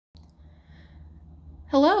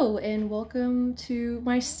Hello and welcome to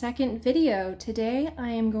my second video. Today I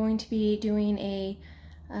am going to be doing a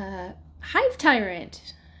Hive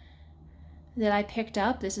Tyrant that I picked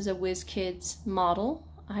up. This is a Wizkids model.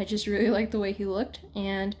 I just really liked the way he looked,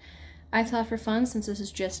 and I thought for fun, since this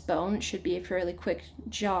is just bone, it should be a fairly quick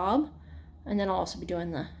job. And then I'll also be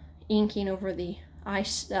doing the inking over the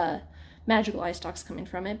ice, magical eye stalks coming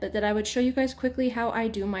from it, but that I would show you guys quickly how I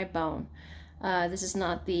do my bone. This is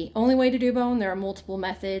not the only way to do bone. There are multiple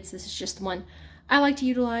methods. This is just the one I like to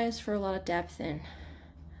utilize for a lot of depth and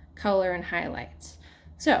color and highlights.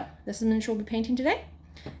 So this is the miniature we'll be painting today,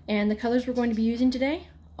 and the colors we're going to be using today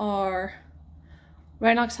are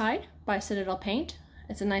Rhinox Hide by Citadel paint.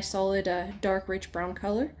 It's a nice solid dark rich brown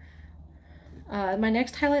color. My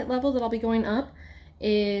next highlight level that I'll be going up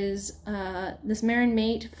is this Marin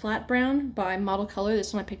Mate Flat Brown by Model Color.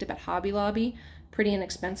 This one I picked up at Hobby Lobby. Pretty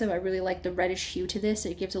inexpensive. I really like the reddish hue to this.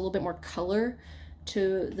 It gives a little bit more color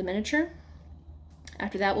to the miniature.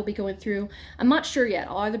 After that, we'll be going through, I'm not sure yet,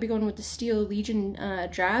 I'll either be going with the Steel Legion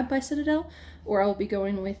Drab by Citadel, or I'll be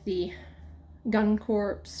going with the Gun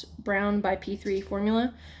Corps Brown by P3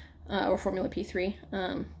 Formula, or Formula P3.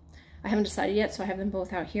 I haven't decided yet, so I have them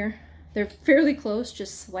both out here. They're fairly close,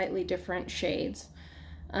 just slightly different shades.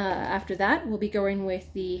 After that, we'll be going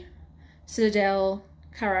with the Citadel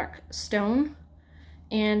Karak Stone.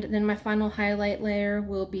 And then my final highlight layer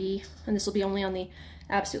will be, and this will be only on the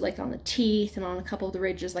absolute, like on the teeth and on a couple of the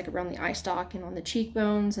ridges, like around the eye stalk and on the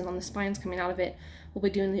cheekbones and on the spines coming out of it, we'll be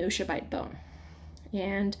doing the Ushabti bone.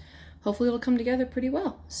 And hopefully it'll come together pretty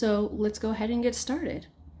well. So let's go ahead and get started.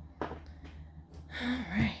 All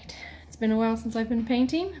right, it's been a while since I've been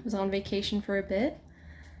painting. I was on vacation for a bit,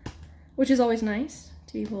 which is always nice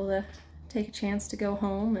to be able to take a chance to go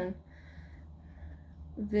home and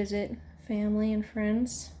visit family and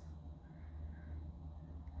friends.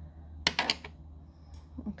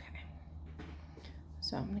 Okay,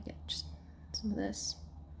 so I'm gonna get just some of this.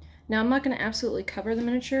 Now I'm not gonna absolutely cover the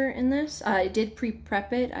miniature in this. I did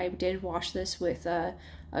pre-prep it. I did wash this with a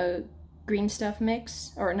green stuff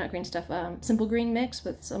mix, or not green stuff, simple green mix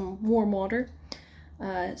with some warm water,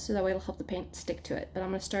 so that way it'll help the paint stick to it. But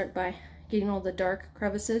I'm gonna start by getting all the dark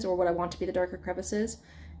crevices, or what I want to be the darker crevices,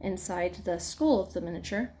 inside the skull of the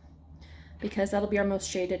miniature, because that'll be our most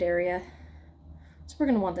shaded area. So we're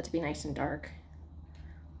going to want that to be nice and dark.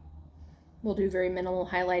 We'll do very minimal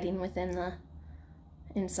highlighting within the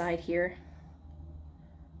inside here.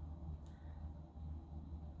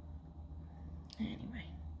 Anyway.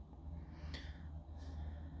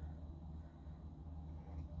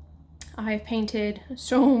 I've painted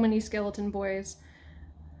so many skeleton boys.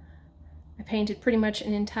 I painted pretty much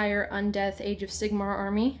an entire Undeath Age of Sigmar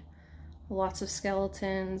army. Lots of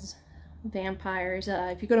skeletons, vampires.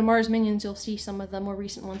 If you go to Mars Minions, you'll see some of the more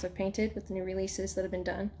recent ones I've painted with the new releases that have been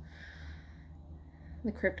done.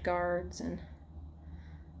 The Crypt Guards and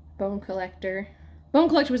Bone Collector. Bone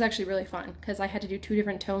Collector was actually really fun because I had to do two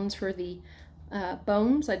different tones for the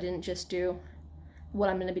bones. I didn't just do what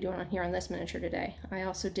I'm going to be doing on here on this miniature today. I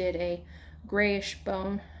also did a grayish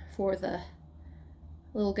bone for the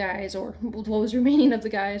little guys, or what was remaining of the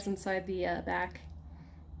guys inside the back.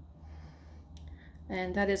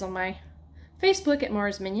 And that is on my Facebook at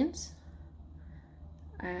Mars Minions.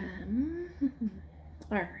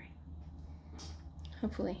 Alright.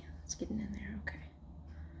 Hopefully it's getting in there okay.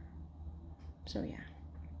 So yeah.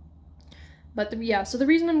 But so the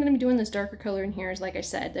reason I'm going to be doing this darker color in here is, like I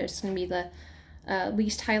said, there's going to be the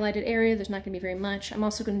least highlighted area. There's not going to be very much. I'm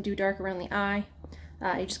also going to do dark around the eye.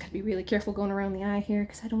 You just got to be really careful going around the eye here,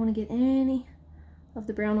 because I don't want to get any of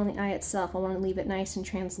the brown on the eye itself. I want to leave it nice and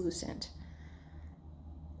translucent.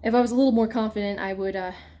 If I was a little more confident, I would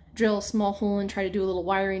drill a small hole and try to do a little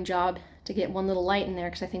wiring job to get one little light in there,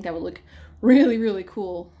 because I think that would look really, really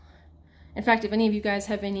cool. In fact, if any of you guys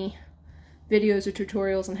have any videos or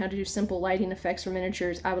tutorials on how to do simple lighting effects for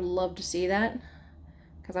miniatures, I would love to see that,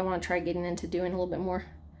 because I want to try getting into doing a little bit more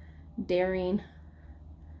daring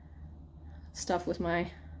stuff with my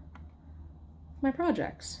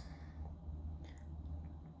projects.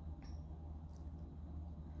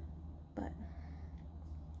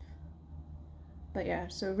 But yeah,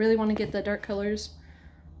 so really want to get the dark colors.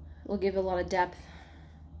 It'll give a lot of depth.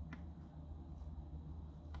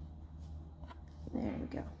 There we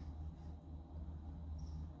go.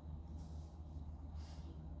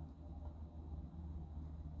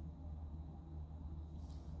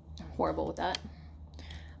 I'm horrible with that.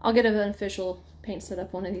 I'll get an official paint set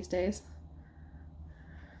up one of these days.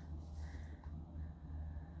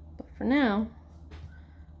 But for now,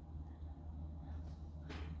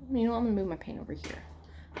 you know what, I'm going to move my paint over here.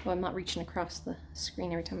 So I'm not reaching across the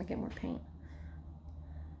screen every time I get more paint.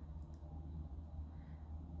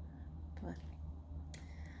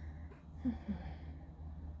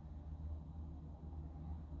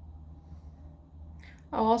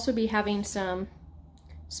 I'll also be having some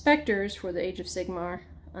specters for the Age of Sigmar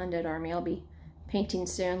Undead Army. I'll be painting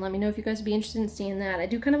soon. Let me know if you guys would be interested in seeing that. I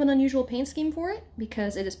do kind of an unusual paint scheme for it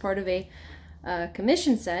because it is part of a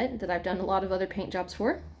commission set that I've done a lot of other paint jobs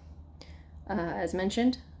for, as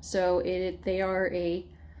mentioned. So they are a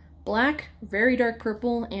black, very dark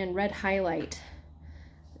purple, and red highlight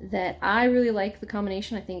that I really like the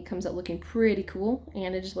combination. I think it comes out looking pretty cool,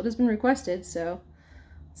 and it is what has been requested, so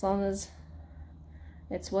as long as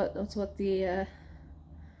that's what the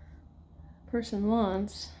person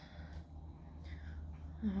wants.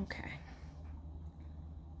 Okay.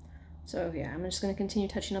 So yeah, I'm just going to continue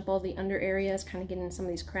touching up all the under areas, kind of getting in some of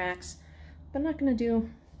these cracks, but I'm not going to do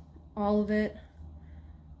all of it.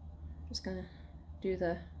 Just going to do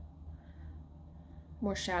the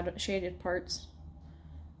more shaded parts.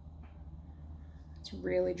 It's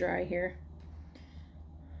really dry here.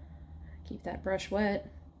 Keep that brush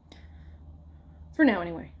wet. For now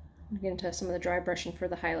anyway. We'll get into some of the dry brushing for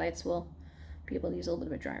the highlights. We'll be able to use a little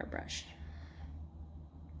bit of a drier brush.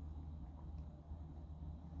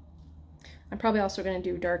 I'm probably also going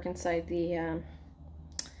to do dark inside the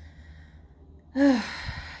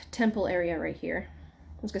temple area right here.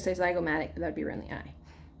 I was going to say zygomatic, but that would be around the eye.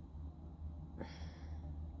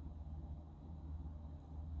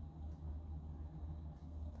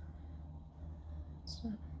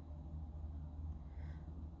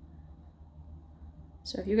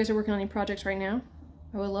 So if you guys are working on any projects right now,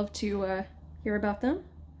 I would love to hear about them.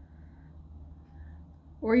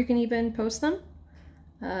 Or you can even post them.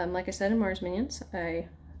 Like I said in Mars Minions, I'd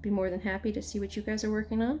be more than happy to see what you guys are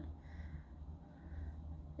working on.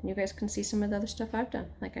 And you guys can see some of the other stuff I've done,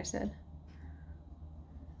 like I said.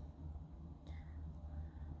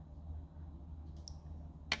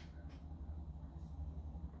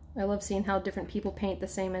 I love seeing how different people paint the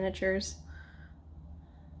same miniatures.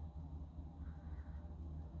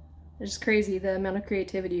 It's just crazy the amount of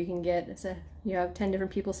creativity you can get. It's you have 10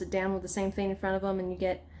 different people sit down with the same thing in front of them and you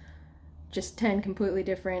get just 10 completely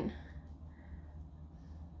different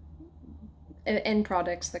end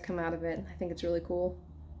products that come out of it. I think it's really cool.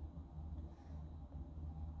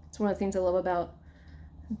 It's one of the things I love about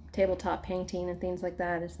tabletop painting and things like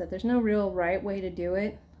that, is that there's no real right way to do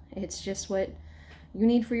it. It's just what you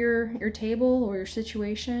need for your table or your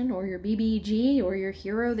situation or your BBG or your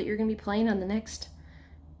hero that you're going to be playing on the next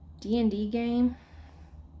D&D game.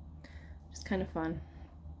 Just kind of fun.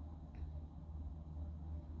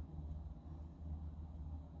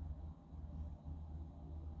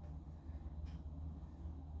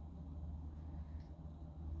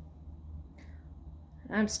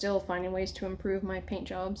 I'm still finding ways to improve my paint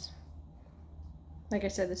jobs. Like I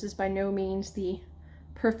said, this is by no means the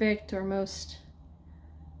perfect or most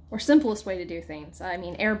or simplest way to do things. I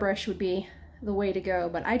mean, airbrush would be the way to go,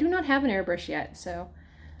 but I do not have an airbrush yet, so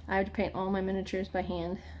I have to paint all my miniatures by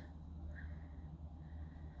hand.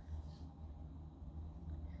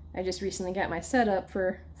 I just recently got my setup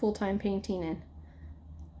for full-time painting and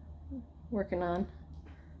working on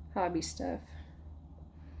hobby stuff.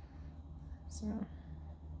 So,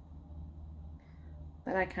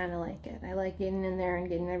 but I kind of like it. I like getting in there and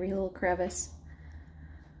getting every little crevice.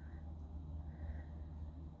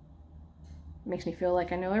 It makes me feel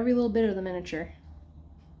like I know every little bit of the miniature.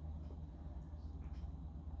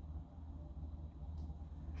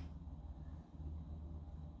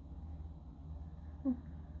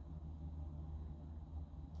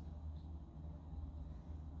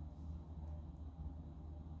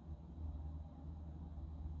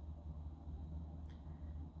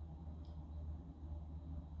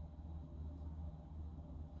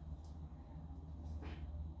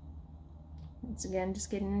 Once again, just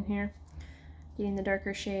getting in here, getting the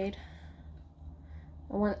darker shade.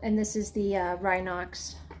 And this is the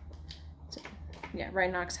Rhinox. So, yeah,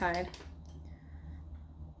 Rhinox hide.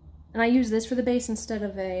 And I use this for the base instead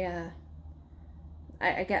of a,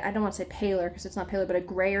 I don't want to say paler because it's not paler, but a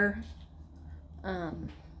grayer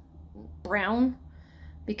brown,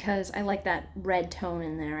 because I like that red tone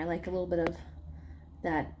in there. I like a little bit of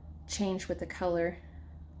that change with the color.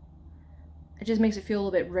 It just makes it feel a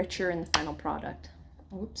little bit richer in the final product.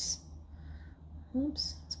 Oops.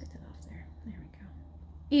 Oops. Let's get that off there. There we go.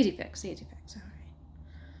 Easy fix, easy fix. All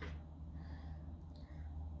right.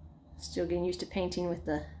 Still getting used to painting with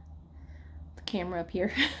the camera up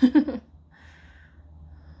here.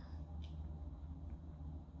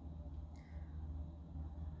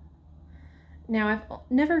 Now, I've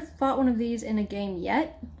never fought one of these in a game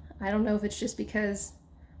yet. I don't know if it's just because,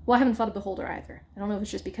 well, I haven't fought a Beholder either. I don't know if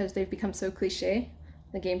it's just because they've become so cliche,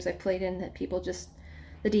 the games I've played in, that people just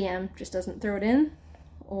the DM just doesn't throw it in,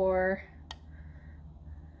 or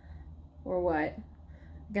what.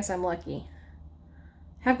 I guess I'm lucky.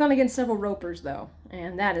 Have gone against several ropers though,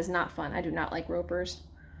 and that is not fun. I do not like ropers.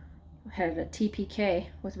 I had a TPK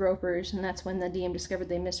with ropers, and that's when the DM discovered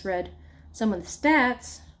they misread some of the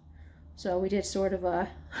stats. So we did sort of a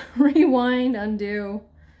rewind, undo,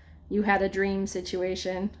 you had a dream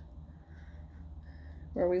situation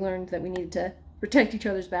where we learned that we needed to protect each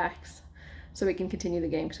other's backs so we can continue the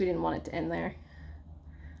game, because we didn't want it to end there.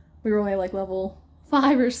 We were only like level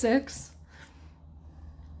 5 or 6.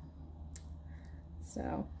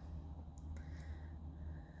 So,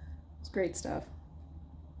 it's great stuff.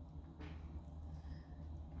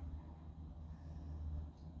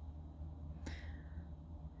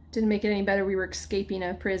 Didn't make it any better. We were escaping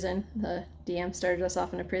a prison. The DM started us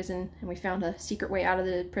off in a prison, and we found a secret way out of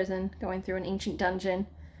the prison, going through an ancient dungeon.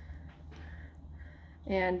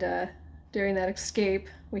 And during that escape,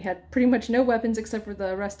 we had pretty much no weapons except for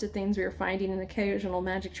the rusted things we were finding, and occasional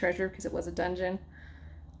magic treasure because it was a dungeon.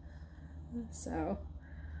 So,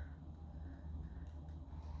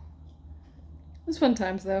 it was fun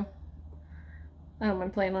times though. I don't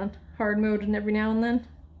mind playing on hard mode and every now and then.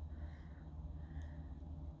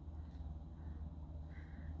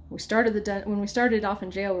 When we started off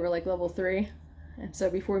in jail, we were like level 3, and so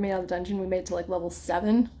before we made out of the dungeon, we made it to like level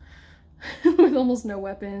 7 with almost no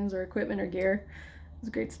weapons or equipment or gear. It was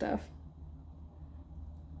great stuff.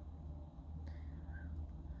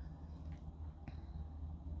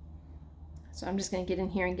 So I'm just going to get in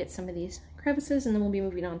here and get some of these crevices, and then we'll be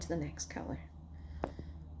moving on to the next color.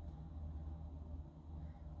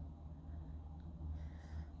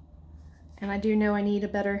 And I do know I need a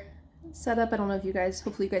better setup. I don't know if you guys,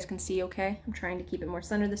 hopefully you guys can see okay. I'm trying to keep it more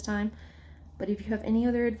centered this time. But if you have any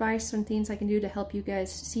other advice on things I can do to help you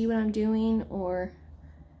guys see what I'm doing, or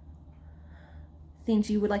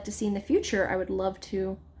things you would like to see in the future, I would love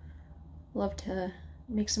to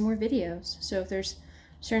make some more videos. So if there's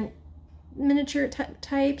certain miniature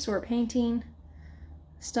types or painting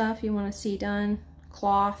stuff you want to see done,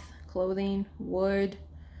 cloth, clothing, wood,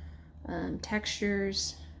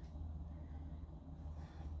 textures,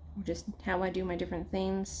 or just how I do my different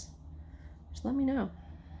things, just let me know.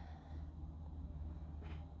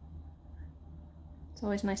 It's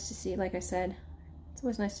always nice to see, like I said, it's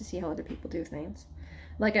always nice to see how other people do things.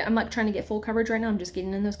 Like, I'm not trying to get full coverage right now, I'm just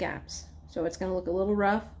getting in those gaps. So it's going to look a little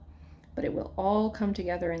rough, but it will all come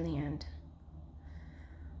together in the end.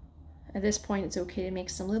 At this point, it's okay to make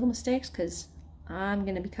some little mistakes, because I'm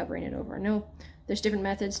going to be covering it over. No, there's different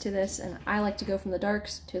methods to this, and I like to go from the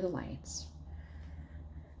darks to the lights.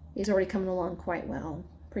 He's already coming along quite well.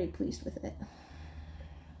 Pretty pleased with it.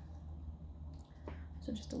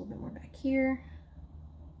 So just a little bit more back here.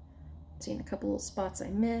 Seeing a couple little spots I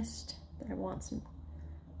missed that I want some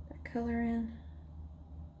that color in.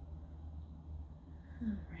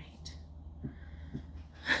 All right.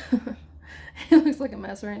 It looks like a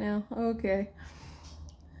mess right now. Okay.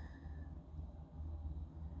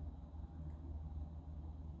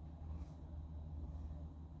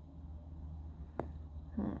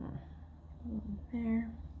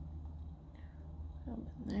 There.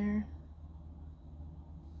 There.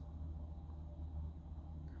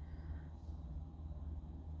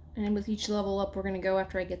 And with each level up we're going to go,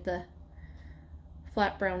 after I get the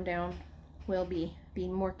flat brown down, we'll be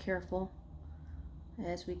being more careful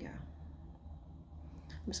as we go.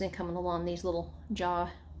 I'm just going to come along these little jaw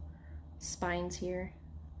spines here.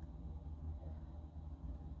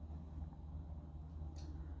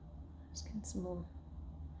 Just getting some little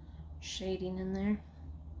shading in there.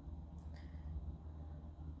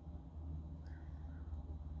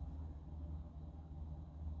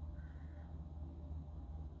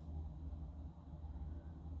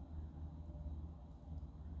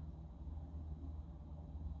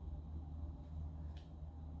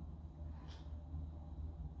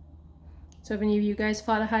 So have any of you guys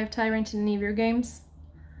fought a Hive Tyrant in any of your games?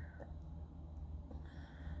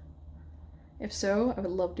 If so, I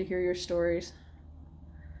would love to hear your stories.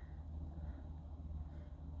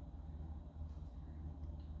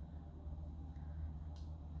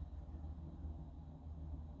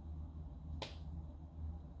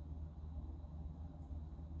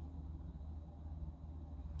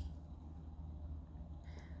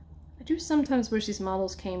 I do sometimes wish these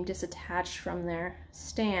models came disattached from their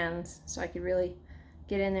stands so I could really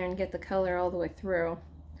get in there and get the color all the way through.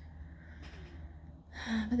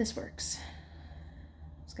 But this works.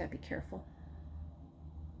 Just gotta be careful.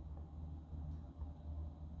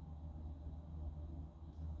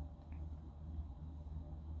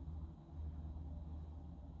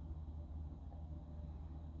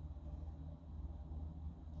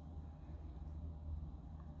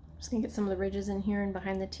 Just gonna get some of the ridges in here and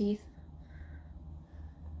behind the teeth.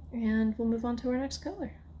 And we'll move on to our next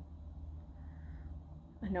color.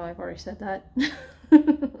 I know I've already said that.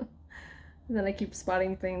 And then I keep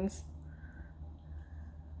spotting things.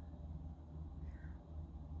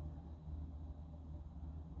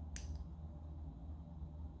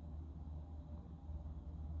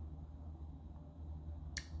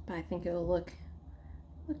 But I think it'll look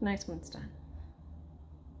nice when it's done.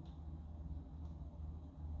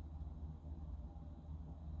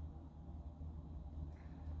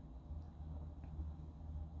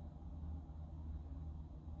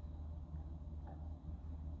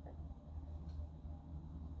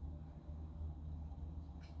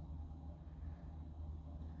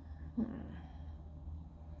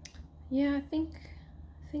 Yeah, I think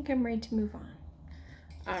I'm ready to move on.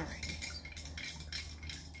 All right.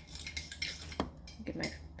 Give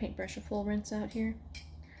my paintbrush a full rinse out here.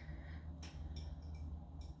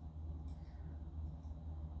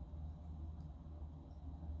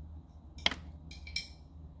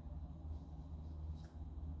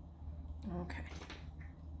 Okay.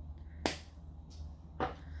 All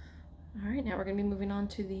right, now we're going to be moving on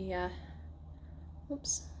to the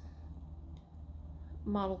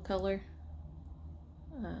model color,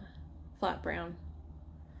 flat brown.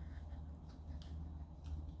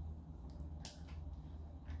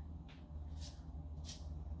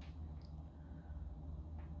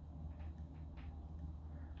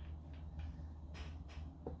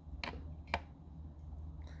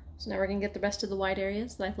 So now we're going to get the rest of the white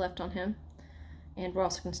areas that I've left on him, and we're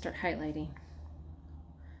also going to start highlighting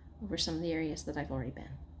over some of the areas that I've already been.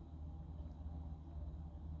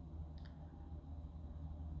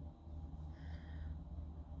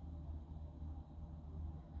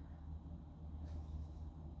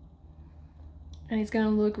 And he's going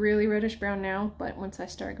to look really reddish brown now, but once I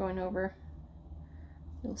start going over,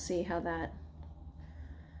 you'll see how that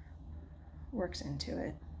works into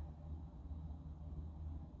it.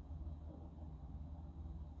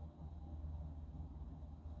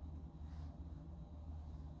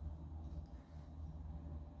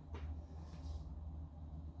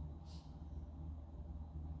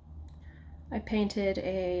 I painted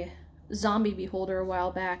a zombie beholder a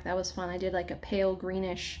while back. That was fun. I did like a pale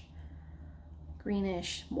greenish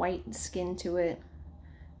white skin to it.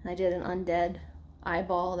 And I did an undead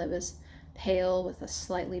eyeball that was pale with a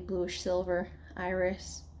slightly bluish silver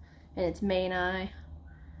iris and its main eye.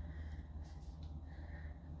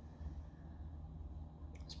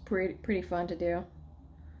 It's pretty fun to do.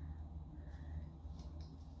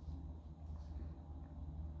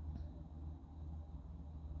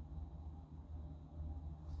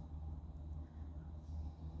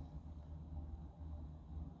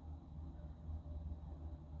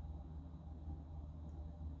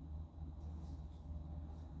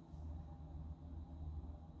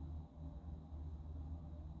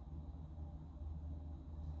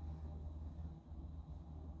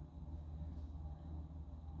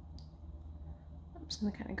 I'm just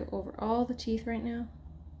going to kind of go over all the teeth right now.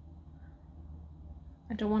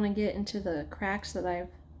 I don't want to get into the cracks that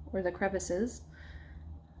or the crevices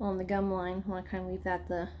on the gum line. I want to kind of leave that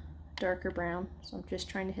the darker brown, so I'm just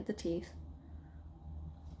trying to hit the teeth,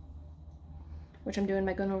 which I'm doing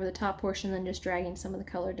by going over the top portion and then just dragging some of the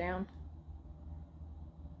color down.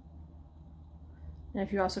 And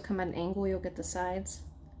if you also come at an angle, you'll get the sides,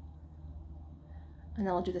 and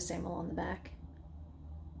then I'll do the same along the back.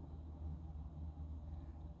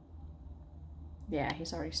 Yeah,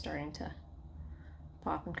 he's already starting to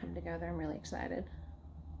pop and come together. I'm really excited.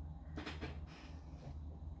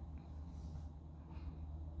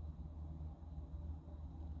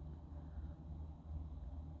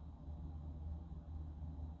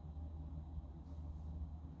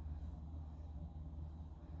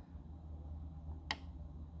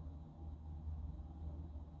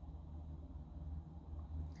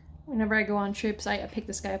 Whenever I go on trips, I picked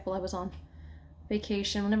this guy up while I was on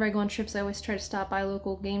vacation. Whenever I go on trips, I always try to stop by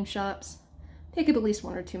local game shops, pick up at least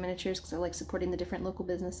 1 or 2 miniatures because I like supporting the different local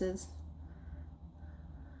businesses.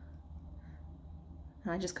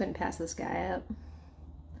 And I just couldn't pass this guy up.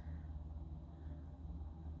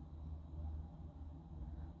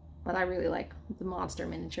 But I really like the monster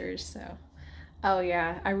miniatures, so. Oh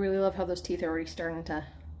yeah, I really love how those teeth are already starting to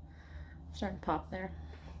pop there.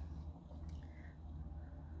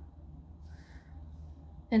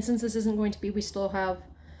 And since this isn't going to be, we still have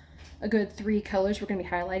a good 3 colors we're going to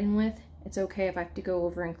be highlighting with. It's okay if I have to go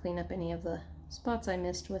over and clean up any of the spots I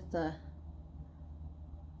missed with the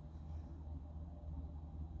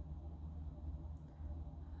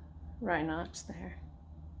Rhinox there.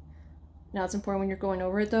 Now it's important when you're going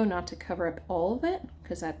over it though not to cover up all of it,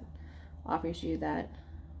 because that offers you that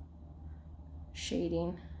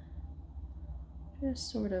shading.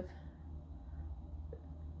 Just sort of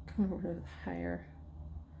come over to the higher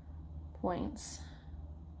points.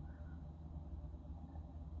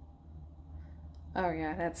 Oh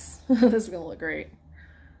yeah, that's this is gonna look great.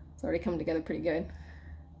 It's already come together pretty good.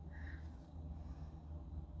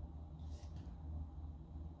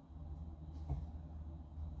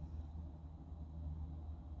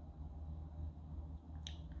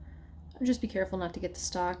 Just be careful not to get the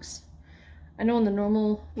stocks. I know in the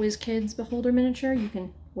normal Wizkids beholder miniature you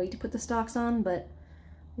can wait to put the stocks on, but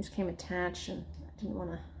these came attached and I didn't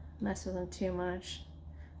want to mess with them too much.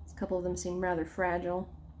 A couple of them seem rather fragile,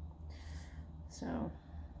 so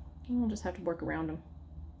we'll just have to work around them.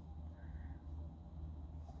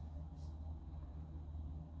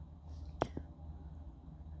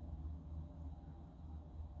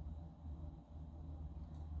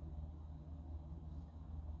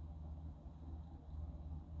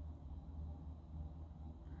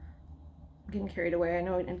 Getting carried away. I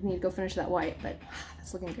know I need to go finish that white, but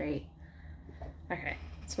that's looking great. Okay,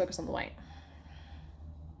 let's focus on the white.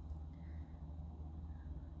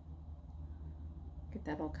 Get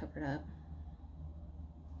that all covered up.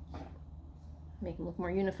 Make them look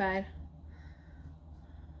more unified.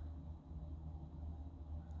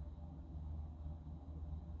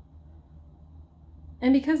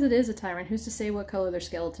 And because it is a Tyrant, who's to say what color their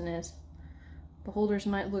skeleton is? Beholders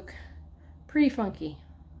might look pretty funky.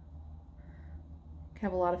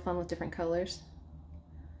 Have a lot of fun with different colors.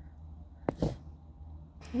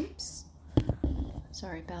 Oops.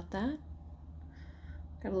 Sorry about that.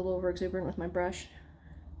 Got a little over exuberant with my brush.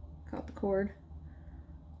 Caught the cord.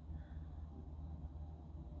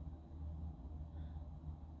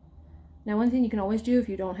 Now one thing you can always do if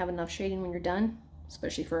you don't have enough shading when you're done,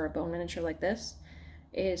 especially for a bone miniature like this,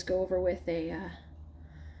 is go over with a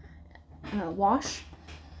wash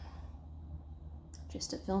just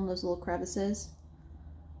to fill in those little crevices.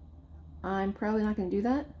 I'm probably not going to do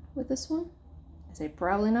that with this one. I say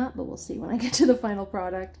probably not, but we'll see when I get to the final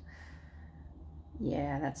product.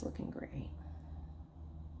 Yeah, that's looking great.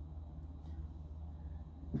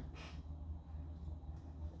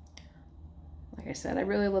 Like I said, I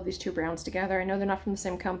really love these two browns together. I know they're not from the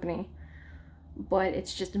same company, but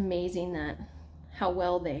it's just amazing that how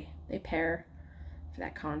well they pair for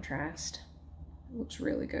that contrast. It looks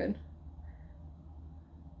really good.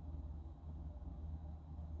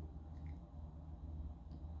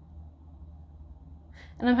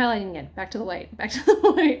 And I'm highlighting again. Back to the white. Back to the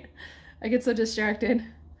white. I get so distracted.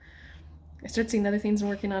 I start seeing other things and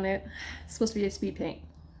working on it. It's supposed to be a speed paint.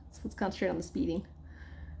 So let's concentrate on the speeding.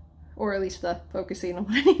 Or at least the focusing on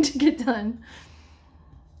what I need to get done.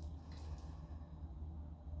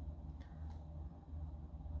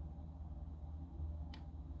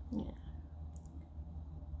 Yeah.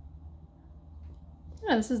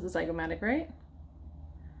 Oh, this is the zygomatic, right?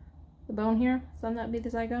 The bone here. So that would be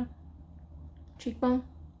the zygo? Cheekbone.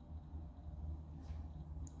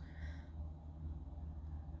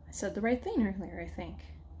 I said the right thing earlier, I think.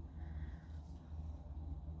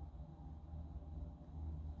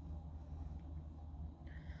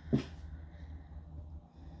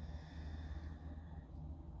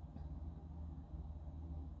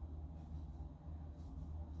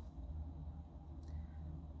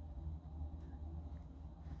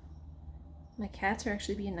 My cats are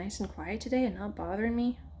actually being nice and quiet today and not bothering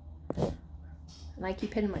me. And I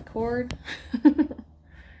keep hitting my cord.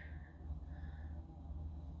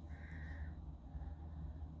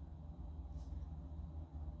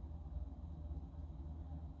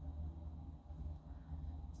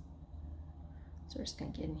 So we're just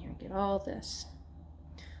gonna get in here and get all this.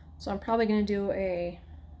 So I'm probably gonna do a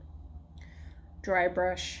dry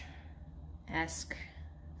brush-esque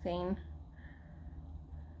thing.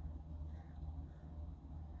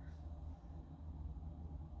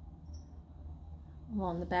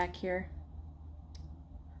 Along the back here,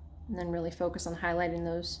 and then really focus on highlighting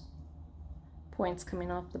those points coming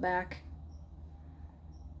off the back.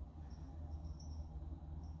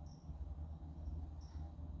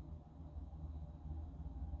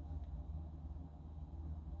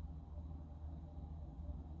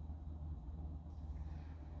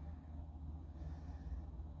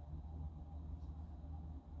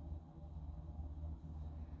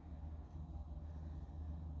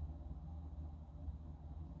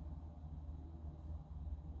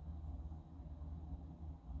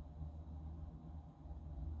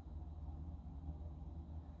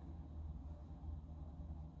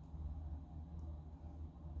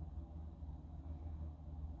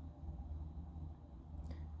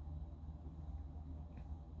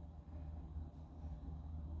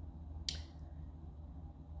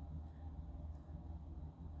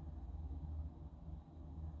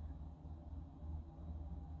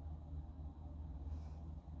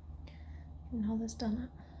 and all this done up.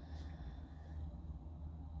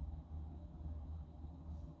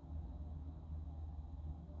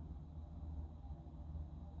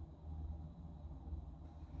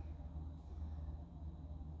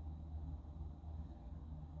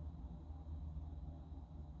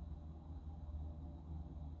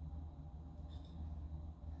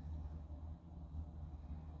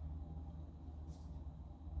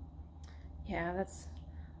 Yeah,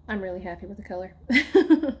 I'm really happy with the color.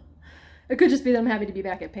 It could just be that I'm happy to be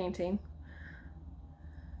back at painting.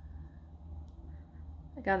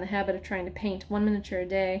 I got in the habit of trying to paint 1 miniature a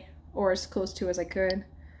day, or as close to as I could.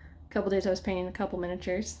 A couple days I was painting a couple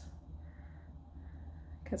miniatures,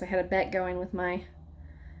 because I had a bet going with my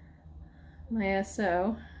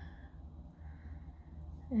SO.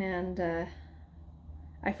 And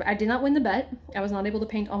I did not win the bet. I was not able to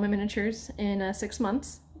paint all my miniatures in 6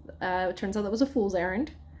 months. It turns out that was a fool's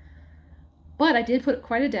errand. But I did put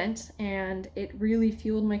quite a dent, and it really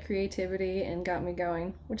fueled my creativity and got me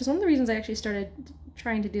going, which is one of the reasons I actually started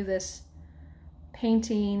trying to do this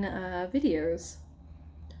painting videos,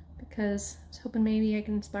 because I was hoping maybe I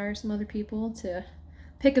can inspire some other people to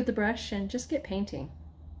pick up the brush and just get painting,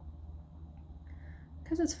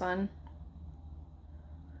 because it's fun.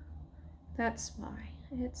 That's why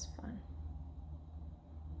it's fun.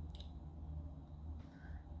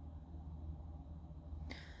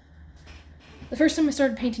 The first time I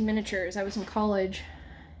started painting miniatures, I was in college,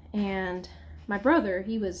 and my brother,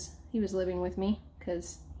 he was living with me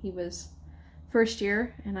because he was first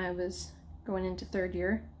year and I was going into third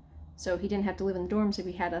year, so he didn't have to live in the dorms if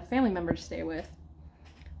he had a family member to stay with.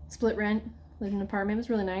 Split rent, lived in an apartment, it was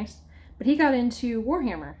really nice. But he got into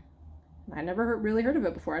Warhammer. I never really heard of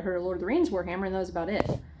it before. I'd heard of Lord of the Rings Warhammer, and that was about it.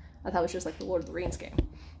 I thought it was just like the Lord of the Rings game.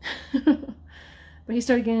 But he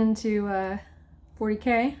started getting into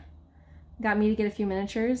 40K. Got me to get a few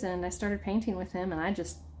miniatures, and I started painting with him, and I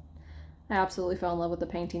absolutely fell in love with the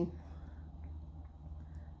painting.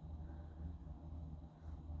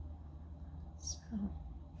 So,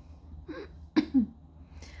 I've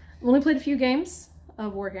only played a few games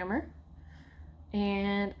of Warhammer,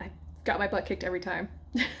 and I got my butt kicked every time.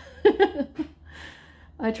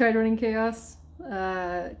 I tried running Chaos,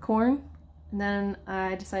 Khorne, and then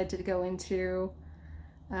I decided to go into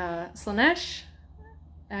Slaanesh.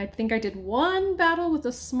 I think I did one battle with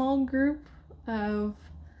a small group of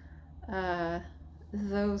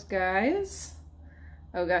those guys.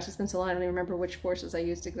 Oh gosh, it's been so long I don't even remember which forces I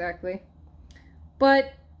used exactly.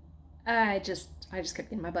 But I just kept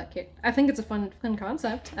getting my butt kicked. I think it's a fun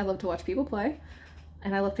concept. I love to watch people play,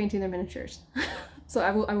 and I love painting their miniatures. So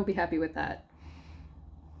I will be happy with that.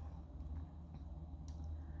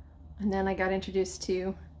 And then I got introduced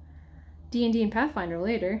to D&D and Pathfinder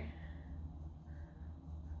later.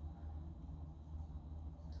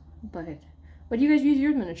 But what do you guys use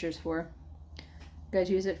your miniatures for? You guys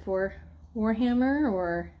use it for Warhammer,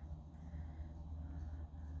 or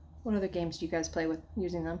what other games do you guys play with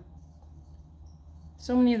using them?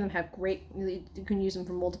 So many of them have great, you can use them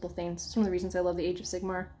for multiple things. It's one of the reasons I love the Age of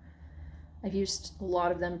Sigmar. I've used a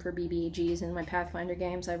lot of them for BBAGs in my Pathfinder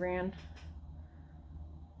games I ran.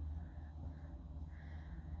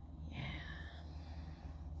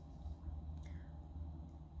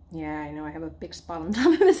 Yeah, I know I have a big spot on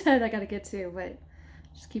top of his head I gotta get to, but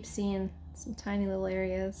just keep seeing some tiny little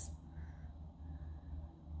areas.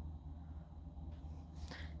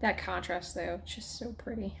 That contrast though, it's just so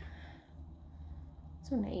pretty.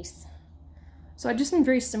 So nice. So I've just been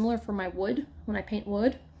very similar for my wood when I paint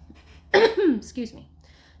wood. Excuse me.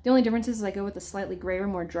 The only difference is I go with a slightly grayer,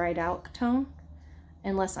 more dried out tone,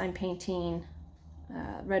 unless I'm painting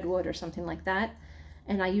red wood or something like that.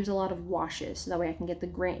 And I use a lot of washes, so that way I can get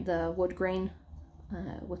the wood grain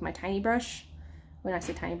with my tiny brush. When I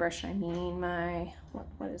say tiny brush, I mean my,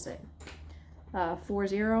 what is it?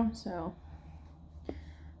 4-0, so.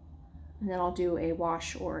 And then I'll do a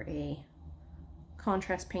wash or a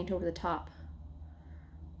contrast paint over the top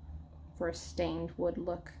for a stained wood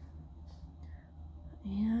look.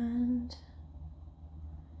 And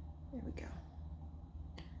there we go.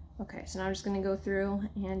 Okay, so now I'm just going to go through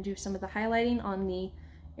and do some of the highlighting on the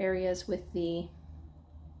areas with the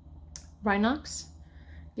Rhinox.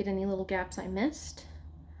 Get any little gaps I missed.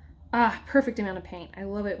 Ah, perfect amount of paint. I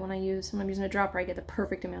love it when I'm using a dropper, I get the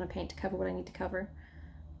perfect amount of paint to cover what I need to cover.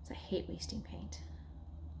 I hate wasting paint.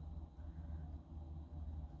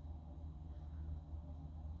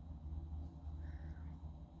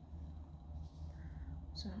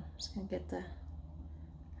 So I'm just going to get the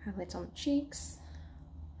highlights on the cheeks.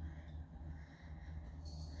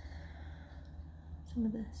 Some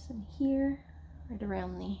of this in here, right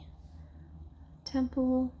around the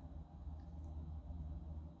temple,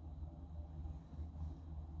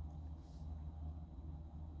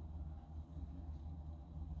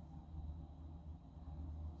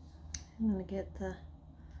 I'm gonna get the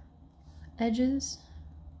edges.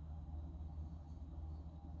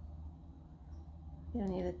 Get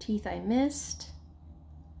any of the teeth I missed.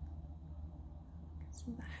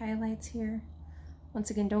 Some of the highlights here.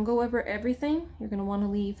 Once again, don't go over everything. You're gonna wanna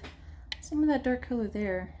leave some of that dark color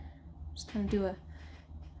there. Just kind of do a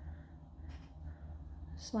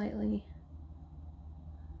slightly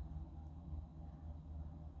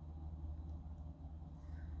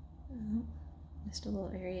just a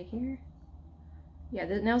little area here. Yeah,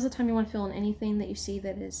 now's the time you want to fill in anything that you see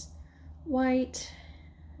that is white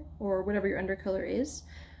or whatever your undercolor is.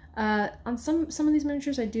 On some of these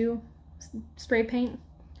miniatures I do spray paint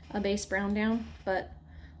a base brown down, but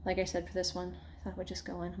like I said, for this one I thought I would just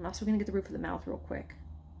go in. I'm also going to get the roof of the mouth real quick.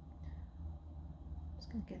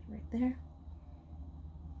 Just going to get it right there.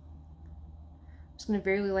 Just going to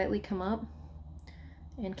very lightly come up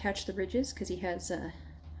and catch the ridges, because he has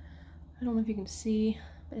I don't know if you can see,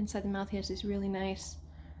 but inside the mouth he has these really nice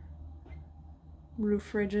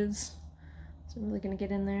roof ridges. So I'm really going to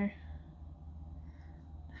get in there,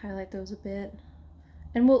 highlight those a bit.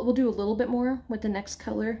 And we'll do a little bit more with the next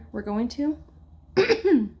color we're going to.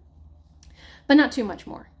 But not too much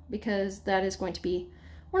more, because that is going to be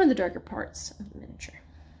one of the darker parts of the miniature.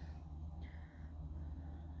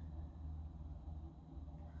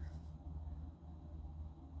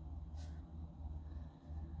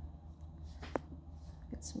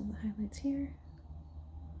 Get some of the highlights here.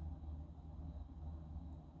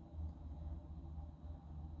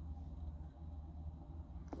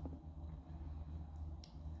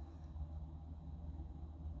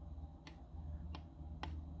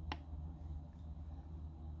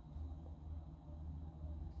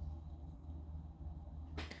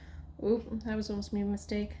 Oop, that was almost me a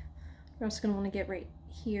mistake. You're also going to want to get right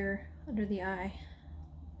here under the eye,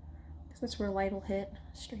 because that's where light will hit,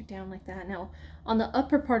 straight down like that. Now, on the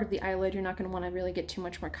upper part of the eyelid, you're not going to want to really get too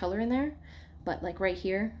much more color in there, but like right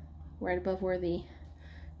here, right above where the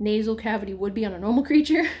nasal cavity would be on a normal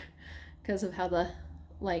creature, because of how the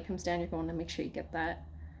light comes down, you're going to make sure you get that,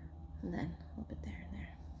 and then a little bit there and there.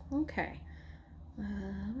 Okay.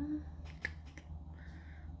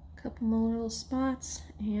 Couple more little spots,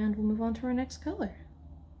 and we'll move on to our next color.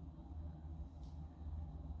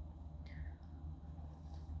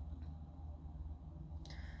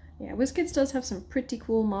 Yeah, Wizkids does have some pretty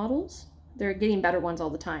cool models. They're getting better ones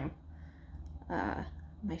all the time.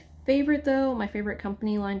 My favorite though, my favorite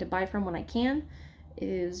company line to buy from when I can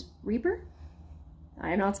is Reaper.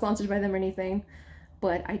 I am not sponsored by them or anything,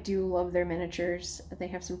 but I do love their miniatures. They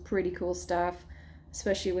have some pretty cool stuff,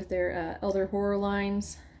 especially with their Elder Horror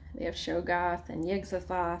lines. They have Shogoth and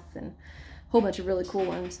Yggdrasil and a whole bunch of really cool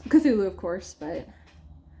ones. Cthulhu, of course, but...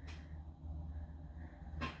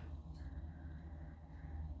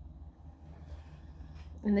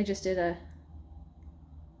 And they just did a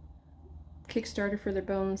Kickstarter for their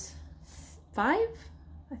Bones 5,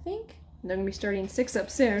 I think. They're going to be starting 6 up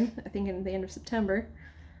soon, I think in the end of September.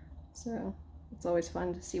 So it's always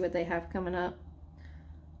fun to see what they have coming up.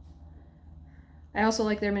 I also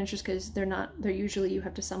like their miniatures because they're usually, you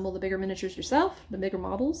have to assemble the bigger miniatures yourself, the bigger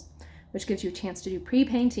models, which gives you a chance to do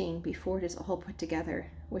pre-painting before it is all put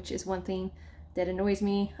together, which is one thing that annoys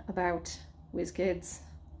me about Wizkids.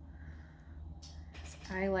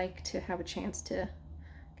 I like to have a chance to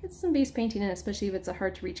get some base painting in, especially if it's a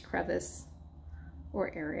hard to reach crevice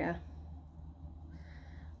or area.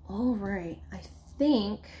 All right, I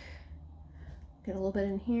think, get a little bit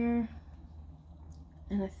in here.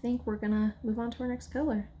 And I think we're gonna move on to our next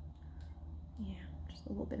color. Yeah, just a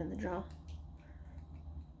little bit in the jaw.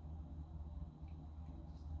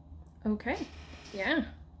 Okay, yeah.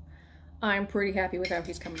 I'm pretty happy with how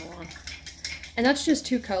he's coming along. And that's just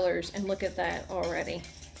 2 colors, and look at that already.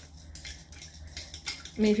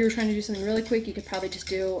 I mean, if you were trying to do something really quick, you could probably just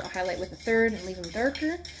do a highlight with a 3rd and leave him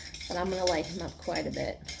darker, but I'm gonna light him up quite a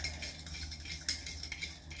bit.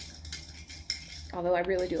 Although I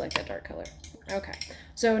really do like that dark color. Okay,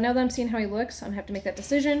 so now that I'm seeing how he looks, I'm gonna have to make that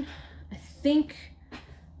decision. I think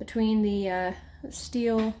between the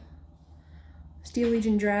Steel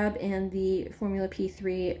Legion Drab and the Formula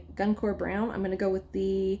P3 Guncore Brown, I'm gonna go with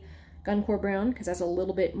the Guncore Brown because that's a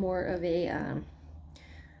little bit more of a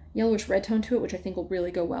yellowish red tone to it, which I think will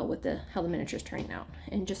really go well with how the miniature is turning out.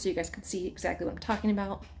 And just so you guys can see exactly what I'm talking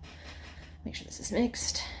about, make sure this is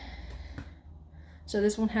mixed. So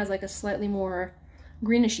this one has like a slightly more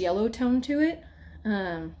greenish yellow tone to it,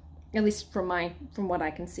 at least from what I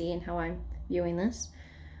can see and how I'm viewing this.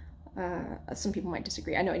 Some people might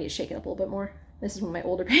disagree. I know I need to shake it up a little bit more. This is one of my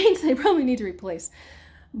older paints I probably need to replace,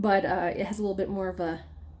 but it has a little bit more of a,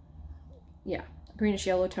 yeah, greenish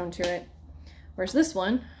yellow tone to it. Whereas this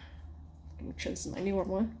one Make sure this is my newer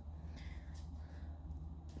one.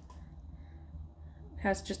 It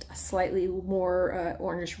has just a slightly more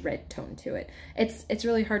orangish red tone to it. It's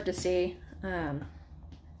really hard to see. Let's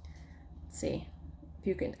see if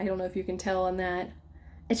you can. I don't know if you can tell on that.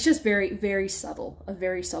 It's just very, very subtle. A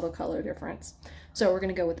very subtle color difference. So we're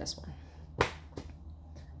gonna go with this one.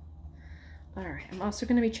 All right. I'm also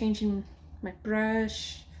gonna be changing my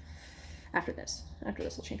brush after this. After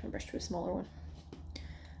this, I'll change my brush to a smaller one.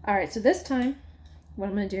 All right. So this time, what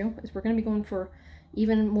I'm gonna do is we're gonna be going for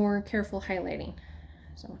even more careful highlighting.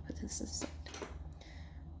 So I'm gonna put this aside.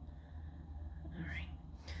 All right.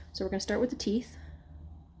 So we're gonna start with the teeth.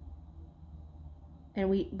 And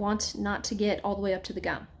we want not to get all the way up to the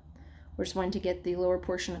gum. We're just wanting to get the lower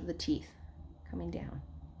portion of the teeth coming down.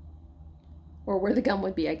 Or where the gum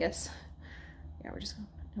would be, I guess. Yeah, we're just,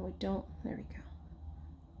 no we don't, there we go.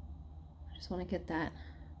 I just want to get that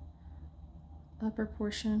upper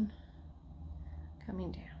portion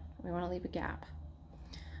coming down. We want to leave a gap,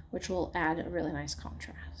 which will add a really nice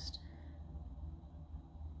contrast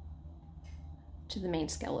to the main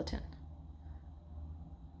skeleton.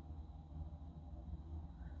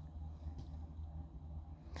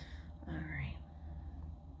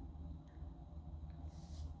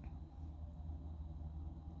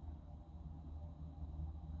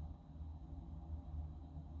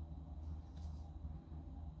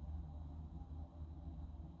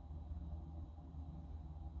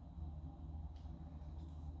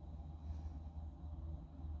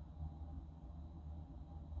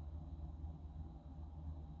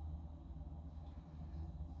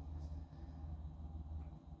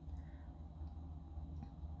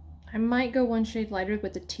 I might go one shade lighter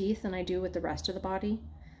with the teeth than I do with the rest of the body,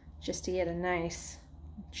 just to get a nice,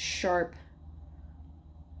 sharp,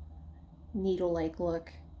 needle-like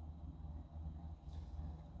look.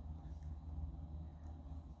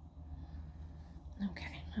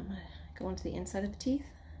 Okay, I'm gonna go into the inside of the teeth.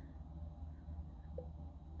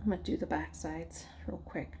 I'm gonna do the back sides real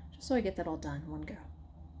quick, just so I get that all done in one go.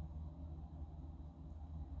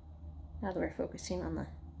 Now that we're focusing on the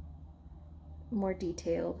more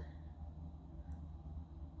detailed.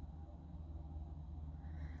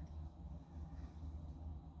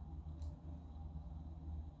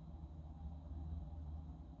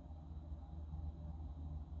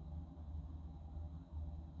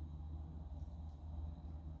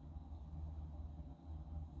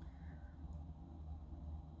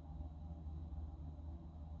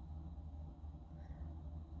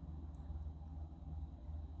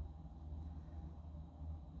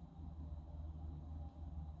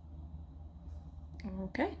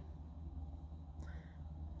 Okay.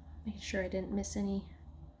 Make sure I didn't miss any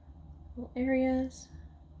little areas.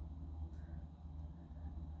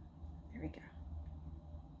 There we go.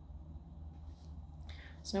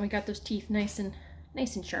 So now we got those teeth nice and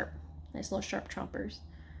sharp. Nice little sharp chompers.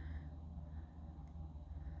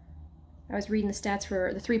 I was reading the stats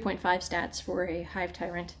for the 3.5 stats for a Hive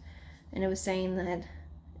Tyrant, and it was saying that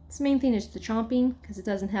its main thing is the chomping, because it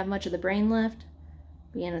doesn't have much of the brain left,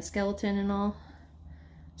 being a skeleton and all.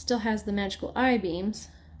 Still has the magical eye beams,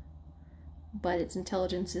 but its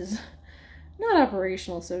intelligence is not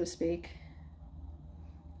operational, so to speak.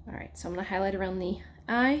 Alright, so I'm going to highlight around the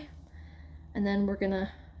eye, and then we're going to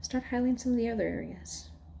start highlighting some of the other areas.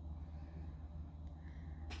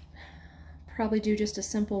 Probably do just a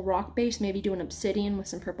simple rock base, maybe do an obsidian with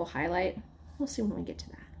some purple highlight. We'll see when we get to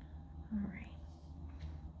that. Alright.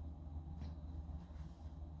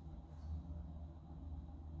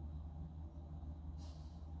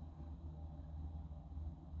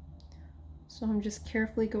 So I'm just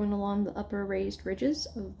carefully going along the upper raised ridges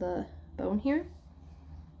of the bone here.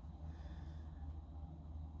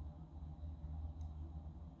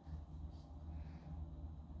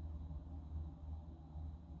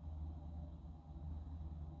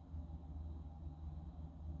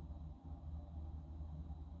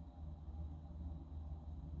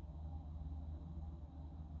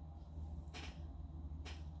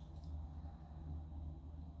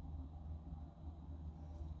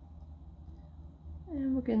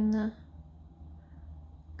 And we're getting the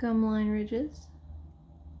gum line ridges.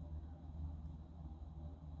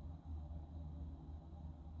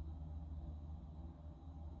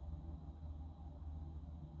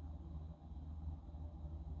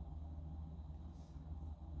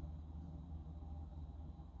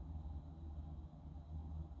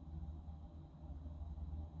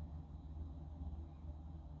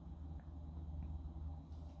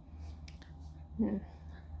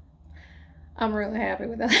 I'm really happy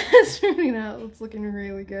with that. It's turning out. It's looking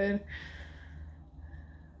really good.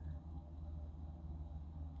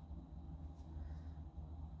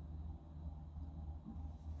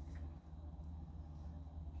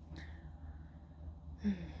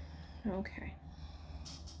 Okay.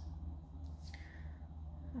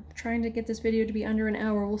 I'm trying to get this video to be under an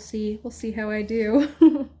hour. We'll see how I do.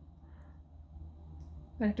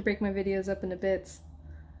 I have to break my videos up into bits.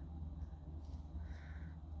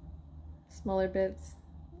 Smaller bits.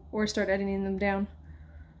 Or start editing them down.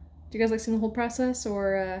 Do you guys like seeing the whole process,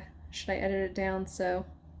 or should I edit it down so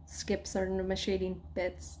skip certain of my shading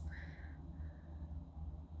bits?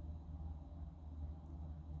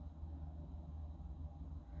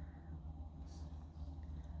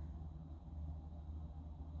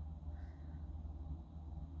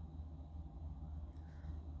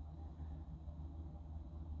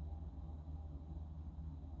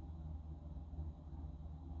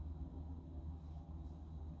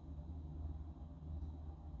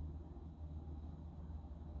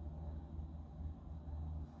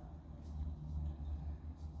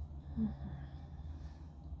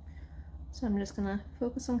 So I'm just gonna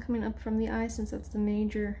focus on coming up from the eye since that's the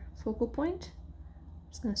major focal point. I'm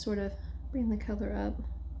just gonna sort of bring the color up.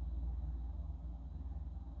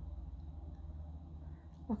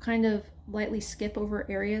 I'll kind of lightly skip over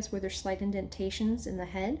areas where there's slight indentations in the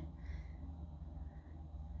head,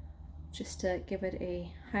 just to give it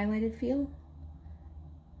a highlighted feel.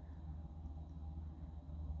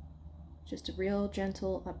 Just a real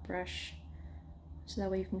gentle up brush, so that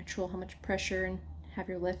way you can control how much pressure and have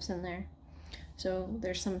your lifts in there. So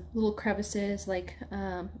there's some little crevices like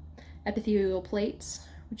epithelial plates,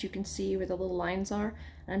 which you can see where the little lines are,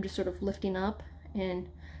 and I'm just sort of lifting up and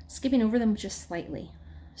skipping over them just slightly,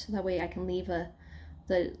 so that way I can leave the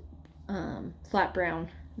flat brown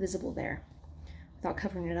visible there without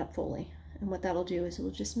covering it up fully. And what that'll do is it'll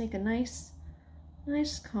just make a nice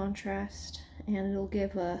contrast, and it'll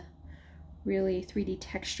give a really 3D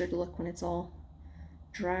textured look when it's all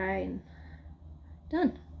dry and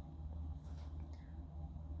done.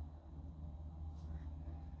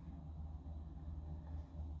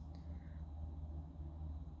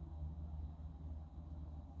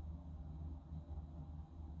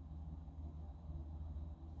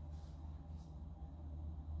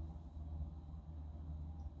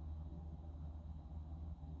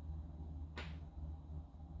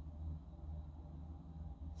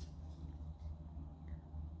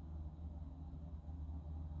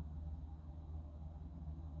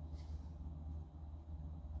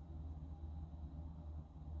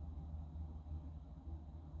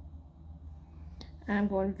 I'm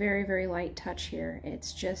going very light touch here.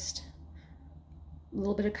 It's just a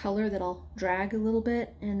little bit of color that I'll drag a little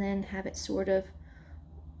bit and then have it sort of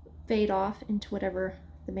fade off into whatever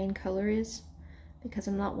the main color is, because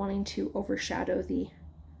I'm not wanting to overshadow the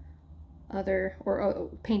other, or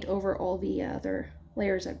paint over all the other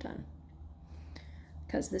layers I've done,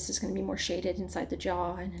 because this is going to be more shaded inside the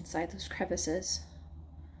jaw and inside those crevices.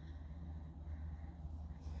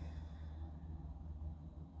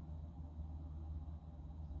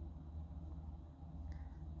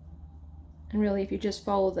 And really, if you just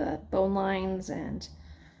follow the bone lines and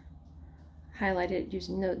highlight it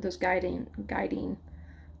using those guiding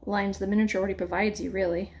lines the miniature already provides you,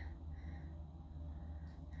 really,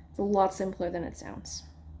 it's a lot simpler than it sounds.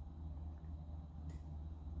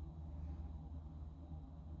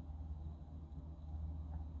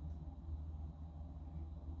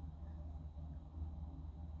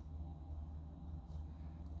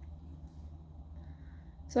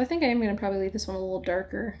 So I think I am going to probably leave this one a little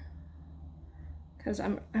darker, because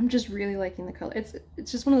I'm just really liking the color. It's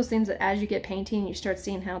just one of those things that as you get painting, you start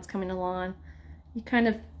seeing how it's coming along. You kind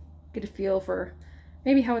of get a feel for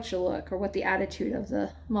maybe how it should look or what the attitude of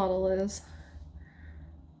the model is.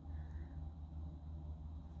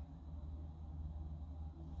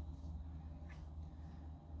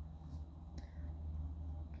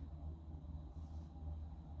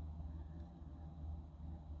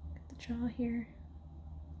 Get the jaw here.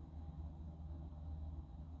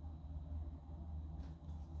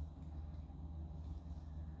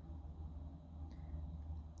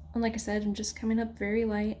 And like I said, I'm just coming up very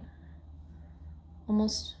light,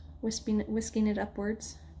 almost whisking it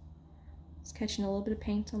upwards. Just catching a little bit of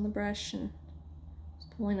paint on the brush and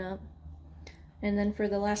just pulling up. And then for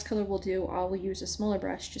the last color we'll do, I will use a smaller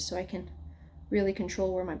brush just so I can really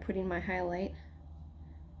control where I'm putting my highlight.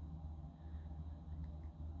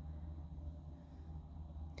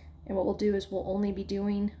 And what we'll do is we'll only be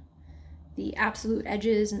doing the absolute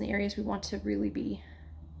edges and the areas we want to really be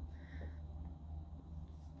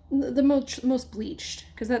the most bleached,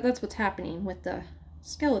 because that's what's happening with the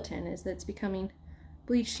skeleton, is that it's becoming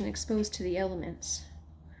bleached and exposed to the elements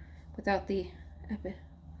without the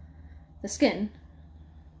skin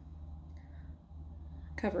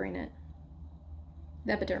covering it.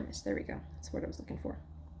 The epidermis, there we go, that's what I was looking for.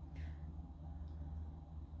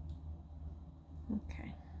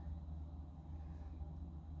 Okay.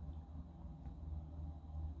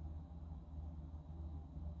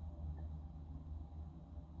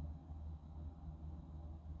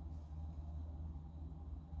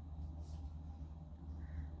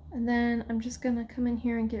 And then I'm just gonna come in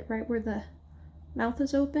here and get right where the mouth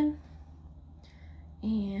is open,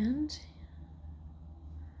 and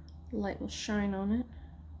the light will shine on it.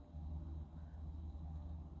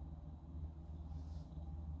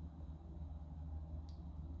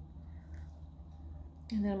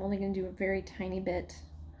 And then I'm only going to do a very tiny bit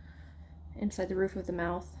inside the roof of the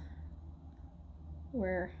mouth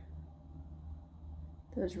where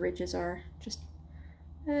those ridges are, just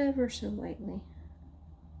ever so lightly.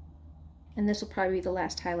 And this will probably be the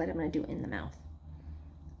last highlight I'm going to do in the mouth.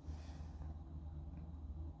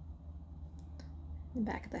 The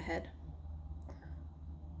back of the head.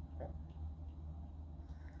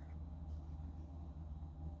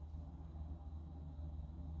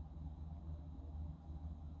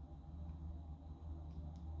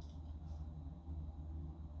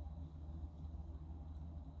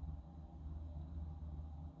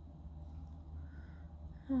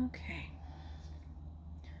 Okay.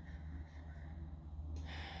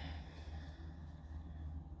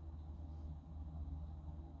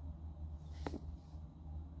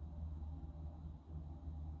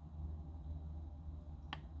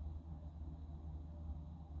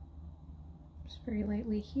 Just very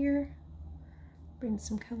lightly here. Bring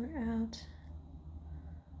some color out.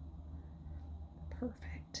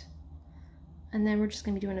 Perfect. And then we're just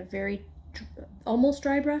going to be doing a very almost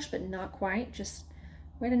dry brush, but not quite, just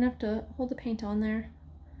wet enough to hold the paint on there.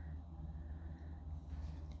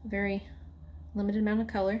 Very limited amount of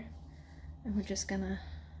color, and we're just gonna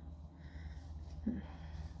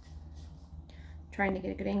trying to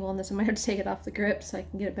get a good angle on this. I might have to take it off the grip so I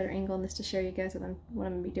can get a better angle on this to show you guys what I'm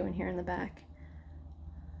gonna be doing here in the back.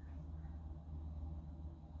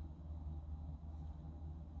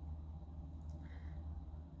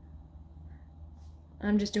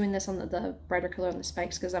 I'm just doing this on the brighter color on the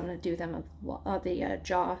spikes because I'm going to do them of the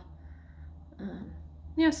jaw,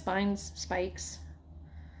 yeah, spines, spikes,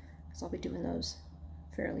 because I'll be doing those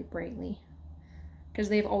fairly brightly. Because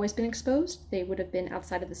they've always been exposed, they would have been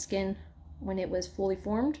outside of the skin when it was fully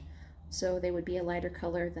formed, so they would be a lighter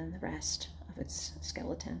color than the rest of its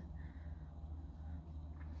skeleton.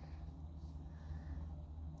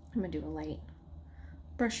 I'm going to do a light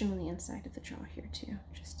brushing on the inside of the jaw here too,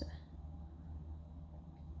 just to...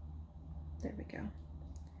 There we go.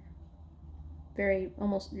 Very,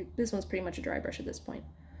 almost, this one's pretty much a dry brush at this point.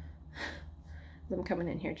 I'm coming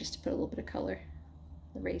in here just to put a little bit of color,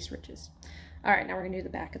 the raised ridges. All right, now we're gonna do the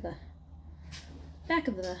back of the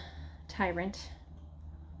tyrant.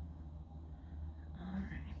 All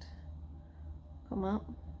right, come up.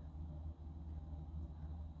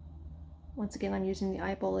 Once again, I'm using the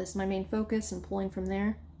eyeball as my main focus and pulling from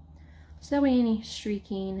there. So that way any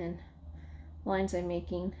streaking and lines I'm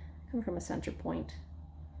making come from a center point.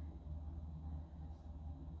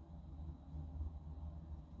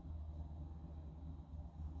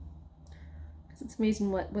 Because it's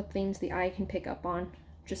amazing what things the eye can pick up on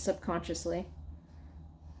just subconsciously.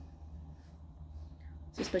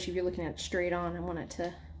 So especially if you're looking at it straight on, I want it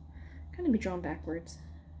to kind of be drawn backwards.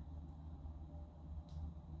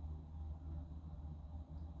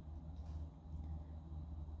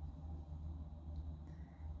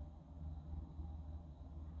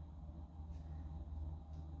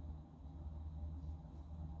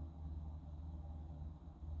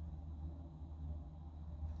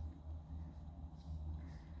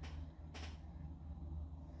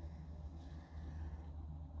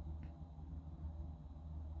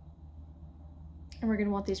 And we're going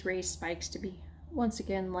to want these raised spikes to be, once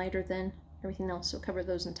again, lighter than everything else, so cover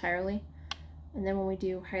those entirely. And then when we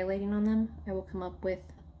do highlighting on them, I will come up with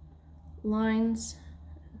lines,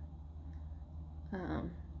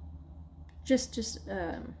 just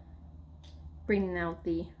bringing out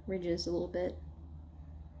the ridges a little bit.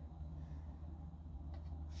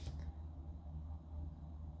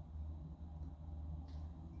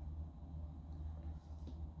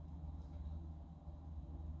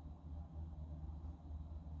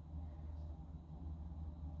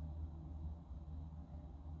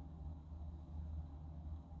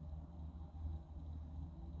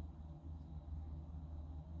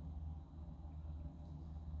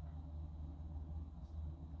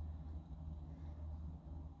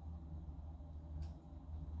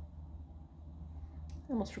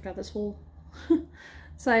 I almost forgot this whole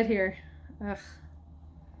side here. Ugh.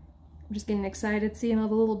 I'm just getting excited seeing all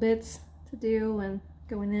the little bits to do and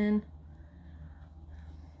going in.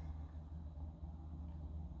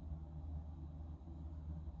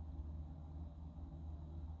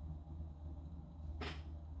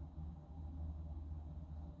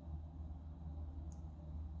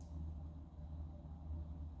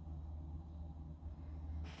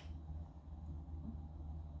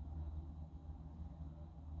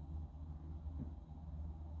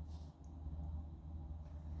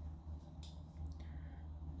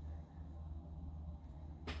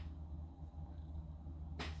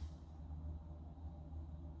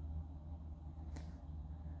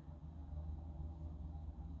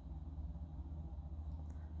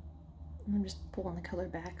 I'm just pulling the color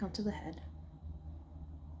back onto the head.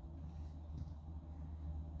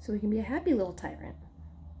 So we can be a happy little tyrant.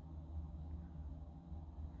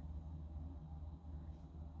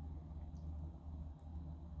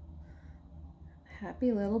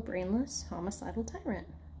 Happy little brainless homicidal tyrant.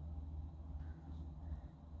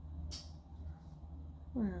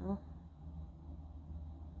 Well.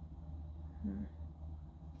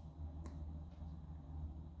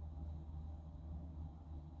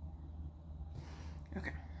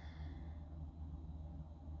 Okay.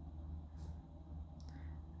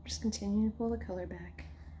 Just continue to pull the color back.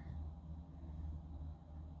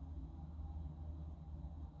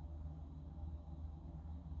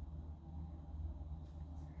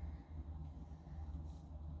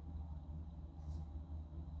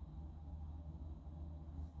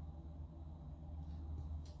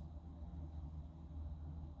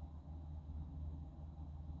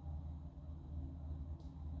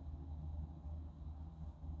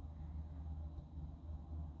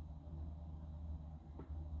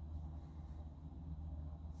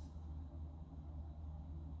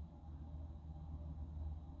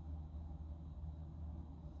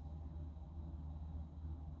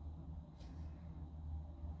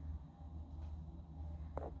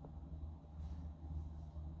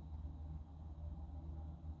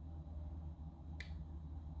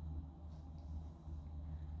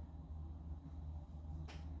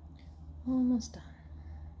 Almost done.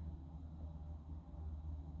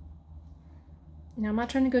 Now I'm not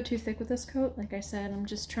trying to go too thick with this coat. Like I said, I'm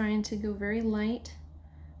just trying to go very light,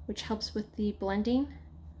 which helps with the blending.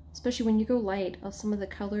 Especially when you go light, some of the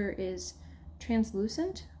color is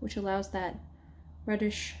translucent, which allows that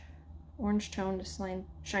reddish orange tone to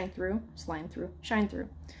shine through.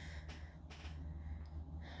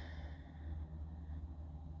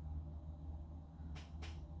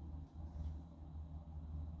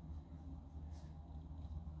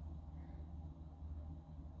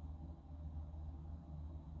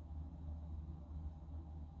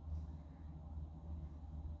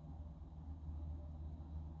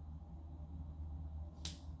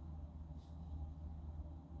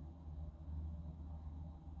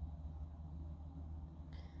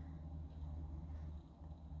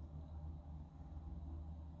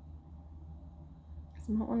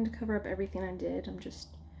 I'm not wanting to cover up everything I did, I'm just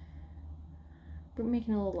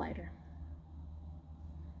making it a little lighter.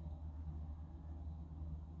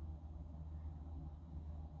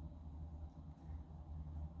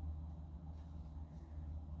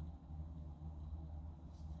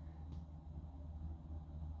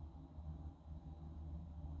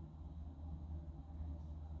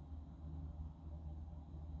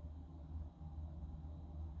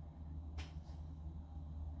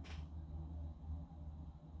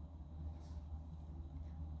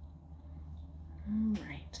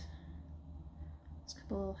 Alright, just a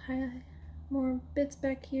couple more bits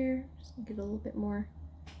back here, just get a little bit more.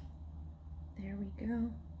 There we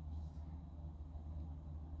go.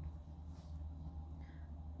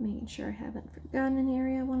 Making sure I haven't forgotten any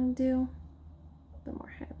area I want to do. A bit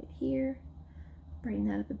more highlight here, brighten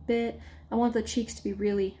that up a bit. I want the cheeks to be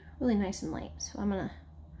really, really nice and light, so I'm gonna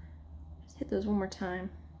just hit those one more time.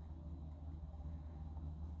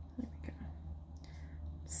 There we go.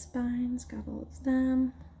 Spines, got all of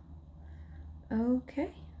them.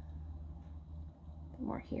 Okay. Put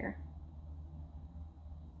more here.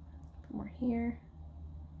 Put more here.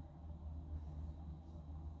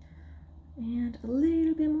 And a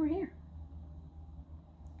little bit more here.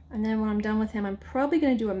 And then when I'm done with him, I'm probably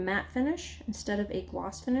going to do a matte finish instead of a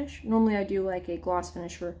gloss finish. Normally I do like a gloss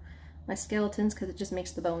finish for my skeletons because it just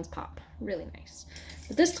makes the bones pop really nice.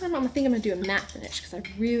 But this time I think I'm going to do a matte finish because I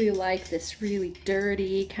really like this really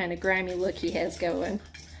dirty, kind of grimy look he has going.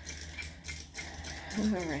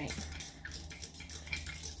 Alright.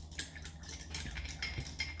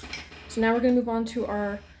 So now we're going to move on to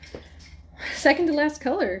our second to last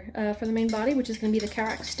color for the main body, which is going to be the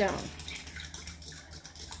Karak stone.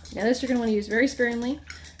 Now this you're going to want to use very sparingly.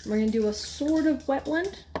 We're going to do a sort of wet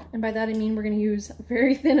blend, and by that I mean we're going to use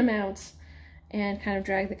very thin amounts and kind of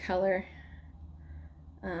drag the color,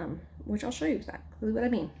 which I'll show you exactly what I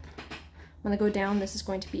mean. I'm going to go down. This is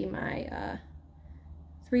going to be my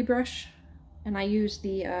 3 brush, and I use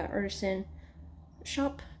the Artisan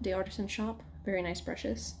Shop, very nice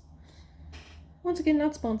brushes. Once again,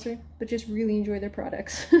 not sponsored, but just really enjoy their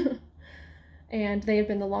products. And they have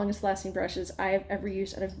been the longest lasting brushes I have ever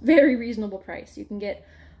used at a very reasonable price. You can get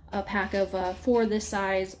a pack of 4 this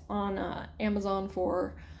size on Amazon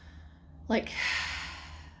for like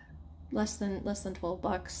less than 12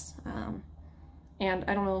 bucks. And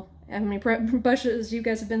I don't know how many brushes you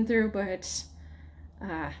guys have been through, but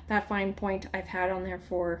That fine point I've had on there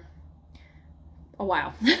for a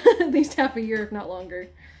while, at least half a year, if not longer.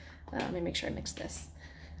 Let me make sure I mix this.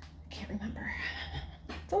 I can't remember.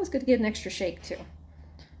 It's always good to get an extra shake too.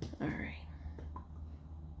 All right.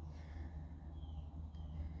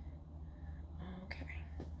 Okay.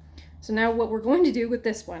 So now what we're going to do with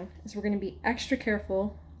this one is we're going to be extra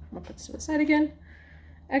careful. I'm gonna put this to the side again.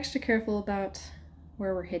 Extra careful about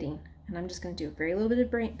where we're hitting. And I'm just going to do a very little bit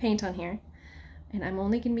of paint on here. And I'm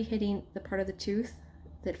only going to be hitting the part of the tooth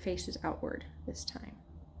that faces outward this time.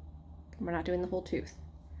 We're not doing the whole tooth.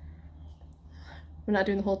 We're not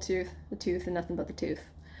doing the whole tooth, and nothing but the tooth.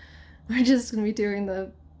 We're just going to be doing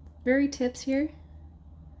the very tips here.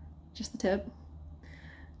 Just the tip.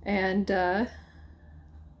 And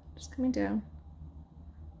just coming down.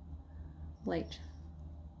 Light.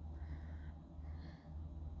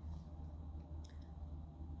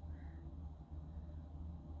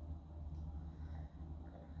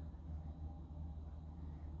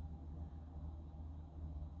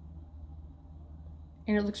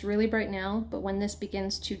 And it looks really bright now, but when this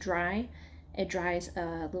begins to dry, it dries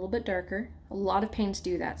a little bit darker. A lot of paints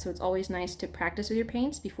do that, so it's always nice to practice with your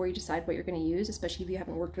paints before you decide what you're going to use, especially if you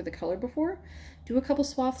haven't worked with a color before. Do a couple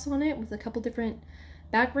swaths on it with a couple different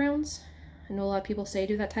backgrounds. I know a lot of people say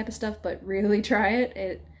do that type of stuff, but really try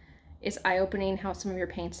it. It's eye-opening how some of your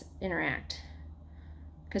paints interact.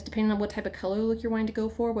 Because depending on what type of color look you're wanting to go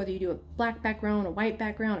for, whether you do a black background, a white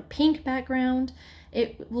background, a pink background,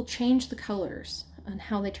 it will change the colors and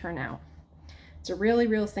how they turn out. It's a really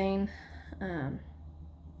real thing.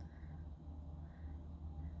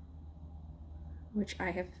 Which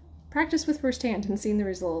I have practiced with firsthand and seen the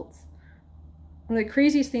results. One of the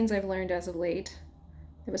craziest things I've learned as of late,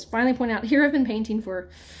 it was finally pointed out, here I've been painting for,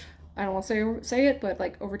 I don't want to say it, but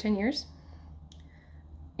like over 10 years.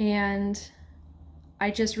 And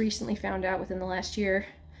I just recently found out within the last year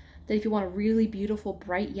that if you want a really beautiful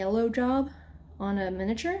bright yellow job on a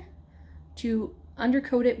miniature, to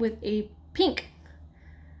undercoat it with a pink.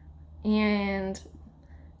 And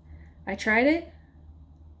I tried it,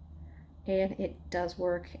 and it does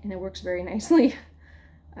work, and it works very nicely.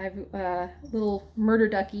 I've a little murder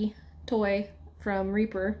ducky toy from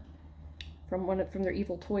Reaper, from their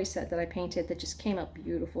evil toy set that I painted that just came out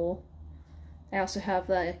beautiful. I also have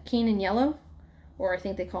the Keenan Yellow, or I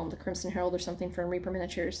think they call them the Crimson Herald or something, from Reaper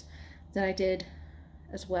Miniatures that I did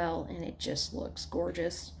as well, and it just looks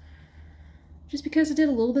gorgeous. Just because it did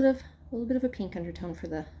a little bit of a pink undertone for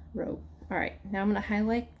the robe. All right, now I'm going to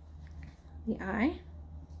highlight the eye.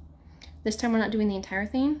 This time we're not doing the entire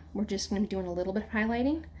thing. We're just going to be doing a little bit of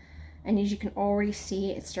highlighting, and as you can already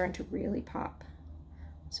see, it's starting to really pop.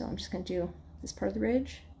 So I'm just going to do this part of the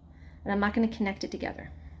ridge, and I'm not going to connect it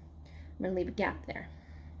together. I'm going to leave a gap there,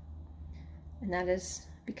 and that is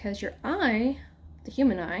because your eye, the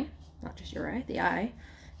human eye, not just your eye, the eye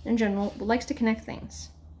in general, likes to connect things,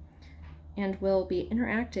 and will be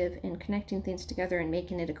interactive in connecting things together and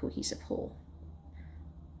making it a cohesive whole,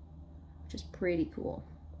 which is pretty cool.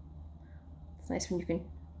 It's nice when you can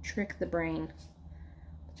trick the brain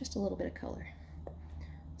with just a little bit of color.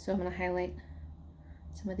 So I'm going to highlight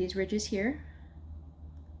some of these ridges here.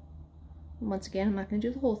 And once again, I'm not going to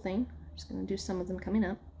do the whole thing. I'm just going to do some of them coming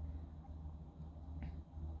up.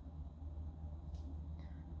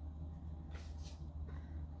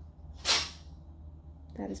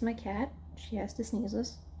 That is my cat. She has to sneeze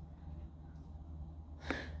us.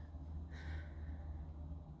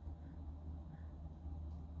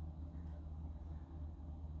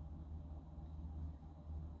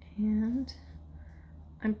 And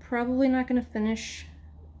I'm probably not going to finish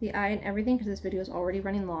the eye and everything because this video is already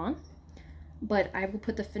running long, but I will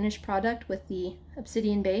put the finished product with the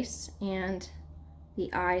obsidian base and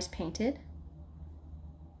the eyes painted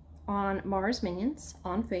on Mars Minions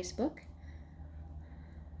on Facebook.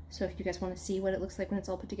 So if you guys want to see what it looks like when it's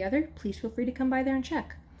all put together, please feel free to come by there and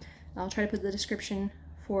check. I'll try to put the description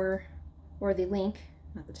or the link,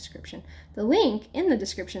 not the description, the link in the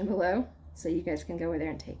description below, so you guys can go over there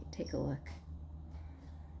and take a look.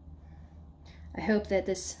 I hope that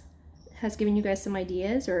this has given you guys some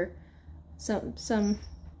ideas or some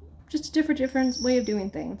just a different way of doing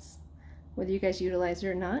things, whether you guys utilize it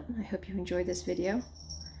or not. I hope you enjoyed this video,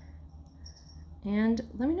 and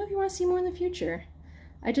let me know if you want to see more in the future.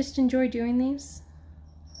 I just enjoy doing these,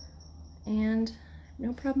 and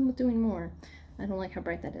no problem with doing more. I don't like how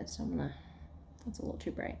bright that is, so that's a little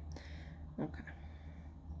too bright. Okay.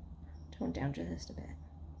 Tone down just a bit.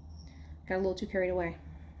 Got a little too carried away.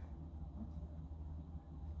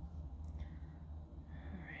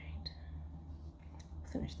 Alright.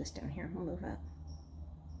 Finish this down here. We'll move up.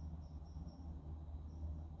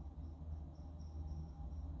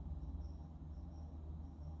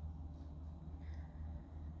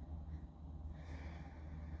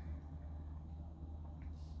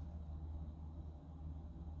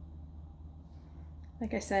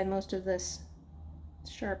 Like I said, most of this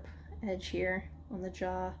sharp edge here on the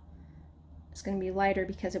jaw is going to be lighter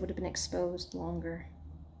because it would have been exposed longer.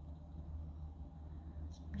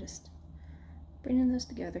 So I'm just bringing those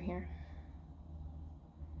together here.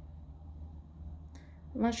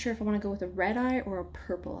 I'm not sure if I want to go with a red eye or a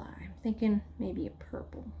purple eye. I'm thinking maybe a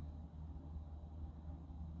purple.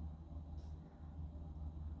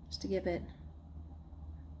 Just to give it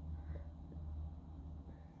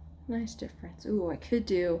a nice difference. Ooh, I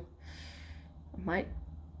might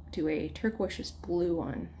do a turquoise blue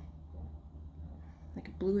one. Like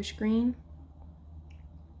a bluish green.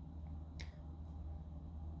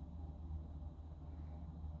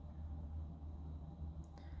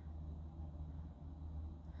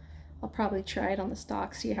 I'll probably try it on the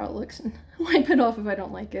stock, see how it looks, and wipe it off if I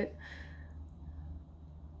don't like it.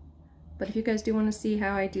 But if you guys do want to see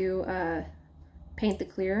how I do paint the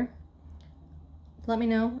clear, let me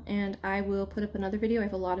know and I will put up another video. I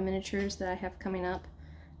have a lot of miniatures that I have coming up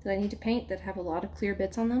that I need to paint that have a lot of clear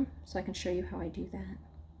bits on them, so I can show you how I do that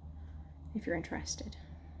if you're interested.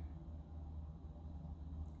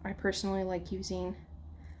 I personally like using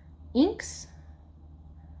inks.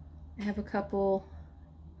 I have a couple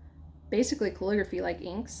basically calligraphy-like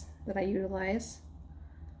inks that I utilize.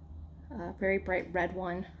 A very bright red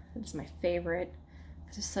one, that is my favorite.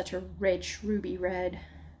 This is such a rich ruby red.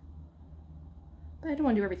 But I don't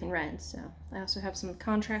want to do everything red, so I also have some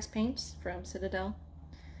contrast paints from Citadel.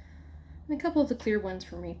 And a couple of the clear ones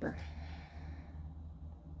from Reaper.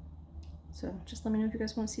 So just let me know if you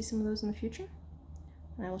guys want to see some of those in the future,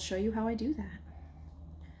 and I will show you how I do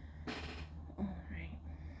that. Alright.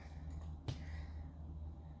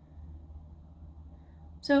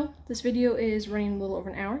 So this video is running a little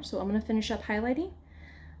over an hour, so I'm going to finish up highlighting.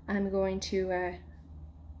 I'm going to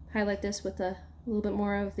highlight this with a little bit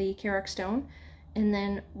more of the Karak stone, and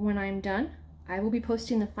then when I'm done, I will be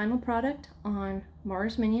posting the final product on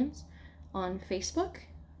Mars Minions on Facebook.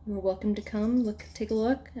 You're welcome to come, take a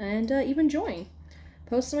look, and even join.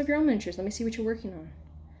 Post some of your own miniatures. Let me see what you're working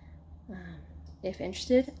on. If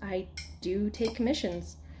interested, I do take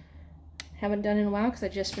commissions. Haven't done in a while because I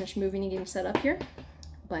just finished moving and getting set up here,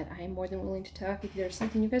 but I am more than willing to talk if there's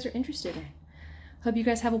something you guys are interested in. Hope you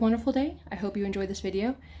guys have a wonderful day. I hope you enjoyed this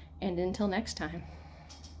video, and until next time,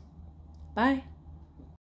 bye.